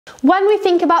When we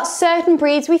think about certain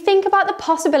breeds, we think about the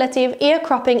possibility of ear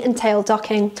cropping and tail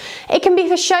docking. It can be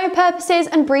for show purposes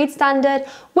and breed standard,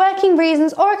 working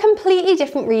reasons, or a completely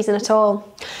different reason at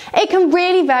all. It can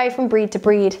really vary from breed to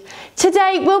breed.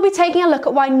 Today, we'll be taking a look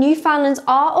at why Newfoundlands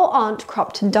are or aren't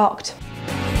cropped and docked.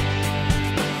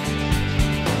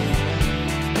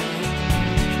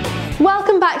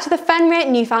 Welcome back to the Fenrir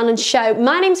Newfoundland show.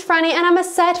 My name's Franny and I'm a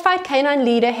certified canine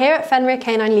leader here at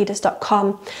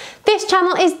FenrirCanineLeaders.com. This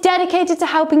channel is dedicated to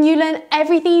helping you learn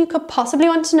everything you could possibly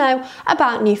want to know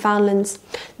about Newfoundlands.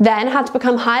 Then how to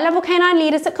become high-level canine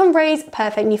leaders that can raise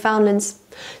perfect Newfoundlands.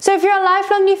 So if you're a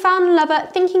lifelong Newfoundland lover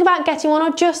thinking about getting one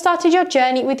or just started your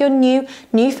journey with your new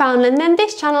Newfoundland, then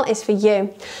this channel is for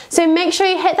you. So make sure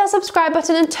you hit that subscribe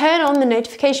button and turn on the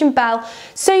notification bell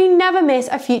so you never miss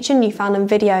a future Newfoundland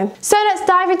video. So let's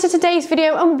dive into today's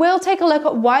video and we'll take a look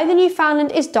at why the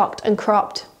Newfoundland is docked and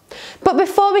cropped. But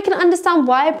before we can understand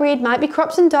why a breed might be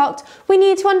cropped and docked, we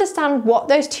need to understand what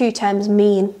those two terms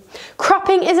mean.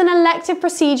 Cropping is an elective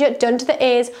procedure done to the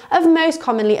ears of most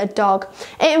commonly a dog.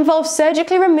 It involves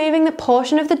surgically removing the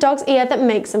portion of the dog's ear that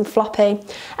makes them floppy,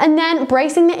 and then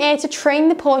bracing the ear to train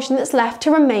the portion that's left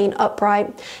to remain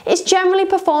upright. It's generally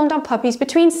performed on puppies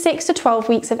between 6 to 12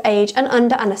 weeks of age and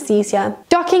under anaesthesia.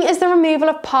 Docking is the removal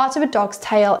of part of a dog's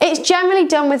tail. It's generally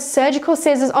done with surgical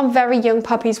scissors on very young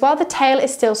puppies while the tail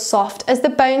is still soft, as the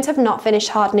bones have not finished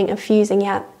hardening and fusing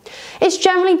yet. It's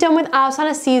generally done without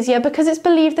anaesthesia because it's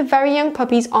believed the very young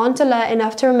puppies aren't alert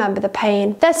enough to remember the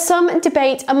pain. There's some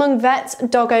debate among vets,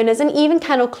 dog owners and even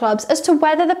kennel clubs as to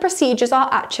whether the procedures are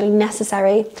actually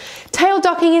necessary. Tail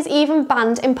docking is even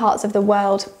banned in parts of the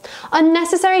world.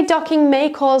 Unnecessary docking may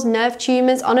cause nerve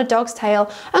tumours on a dog's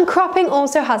tail, and cropping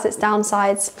also has its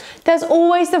downsides. There's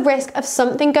always the risk of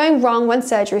something going wrong when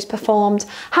surgery is performed.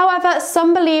 However,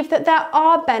 some believe that there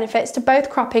are benefits to both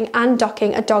cropping and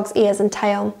docking a dog's ears and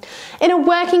tail. In a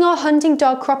working or hunting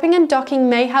dog, cropping and docking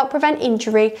may help prevent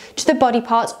injury to the body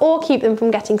parts or keep them from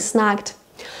getting snagged.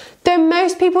 Though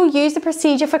most people use the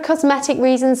procedure for cosmetic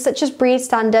reasons such as breed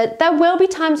standard, there will be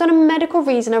times when a medical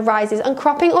reason arises and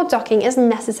cropping or docking is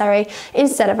necessary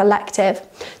instead of elective.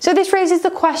 So this raises the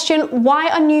question, why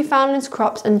are Newfoundlands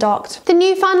cropped and docked? The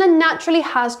Newfoundland naturally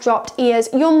has dropped ears.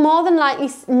 You'll more than likely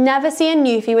never see a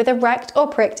Newfie with erect or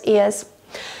pricked ears.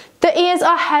 The ears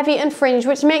are heavy and fringed,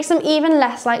 which makes them even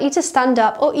less likely to stand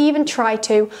up or even try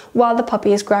to while the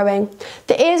puppy is growing.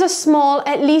 The ears are small,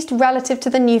 at least relative to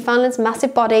the Newfoundland's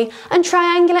massive body, and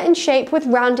triangular in shape with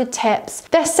rounded tips.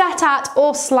 They're set at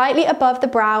or slightly above the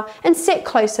brow and sit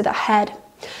close to the head.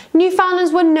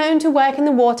 Newfoundlands were known to work in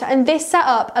the water, and this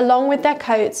setup, along with their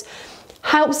coats,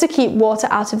 helps to keep water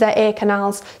out of their ear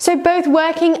canals. So both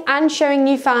working and showing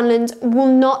Newfoundlands will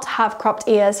not have cropped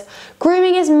ears.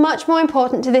 Grooming is much more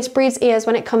important to this breed's ears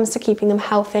when it comes to keeping them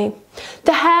healthy.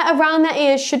 The hair around their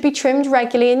ears should be trimmed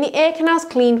regularly and the ear canals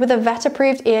cleaned with a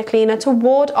vet-approved ear cleaner to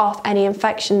ward off any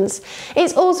infections.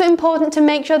 It's also important to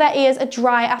make sure their ears are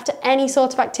dry after any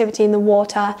sort of activity in the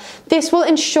water. This will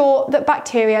ensure that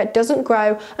bacteria doesn't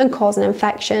grow and cause an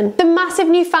infection. The massive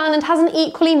Newfoundland has an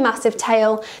equally massive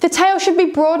tail. The tail should be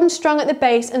broad and strong at the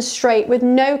base and straight with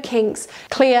no kinks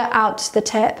clear out to the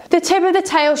tip. The tip of the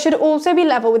tail should also be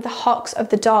level with the hocks of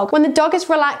the dog. When the dog is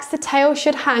relaxed, the tail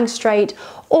should hang straight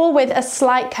or with a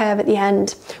slight curve at the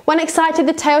end. When excited,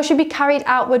 the tail should be carried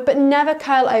outward but never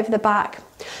curl over the back.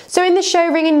 So in the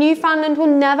show ring, a Newfoundland will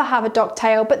never have a docked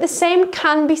tail, but the same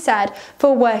can be said for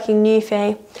a working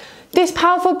Newfie. This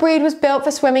powerful breed was built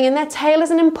for swimming and their tail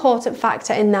is an important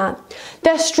factor in that.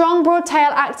 Their strong broad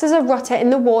tail acts as a rudder in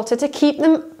the water to keep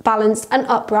them balanced and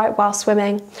upright while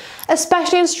swimming,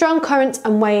 especially in strong currents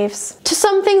and waves. To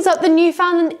sum things up, the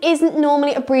Newfoundland isn't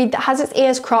normally a breed that has its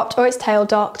ears cropped or its tail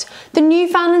docked. The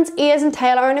Newfoundland's ears and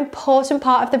tail are an important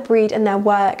part of the breed and their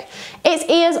work. Its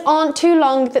ears aren't too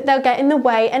long that they'll get in the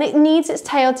way, and it needs its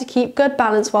tail to keep good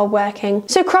balance while working.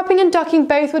 So cropping and docking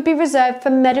both would be reserved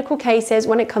for medical cases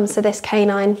when it comes to this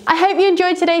canine. I hope you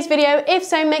enjoyed today's video. If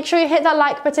so, make sure you hit that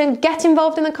like button, get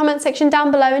involved in the comment section down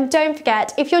below, and don't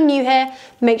forget, if you're new here,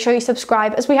 make sure you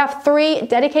subscribe, as we have 3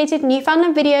 dedicated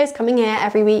Newfoundland videos coming here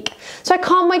every week. So I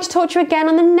can't wait to talk to you again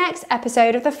on the next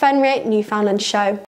episode of the Fenrir Newfoundland show.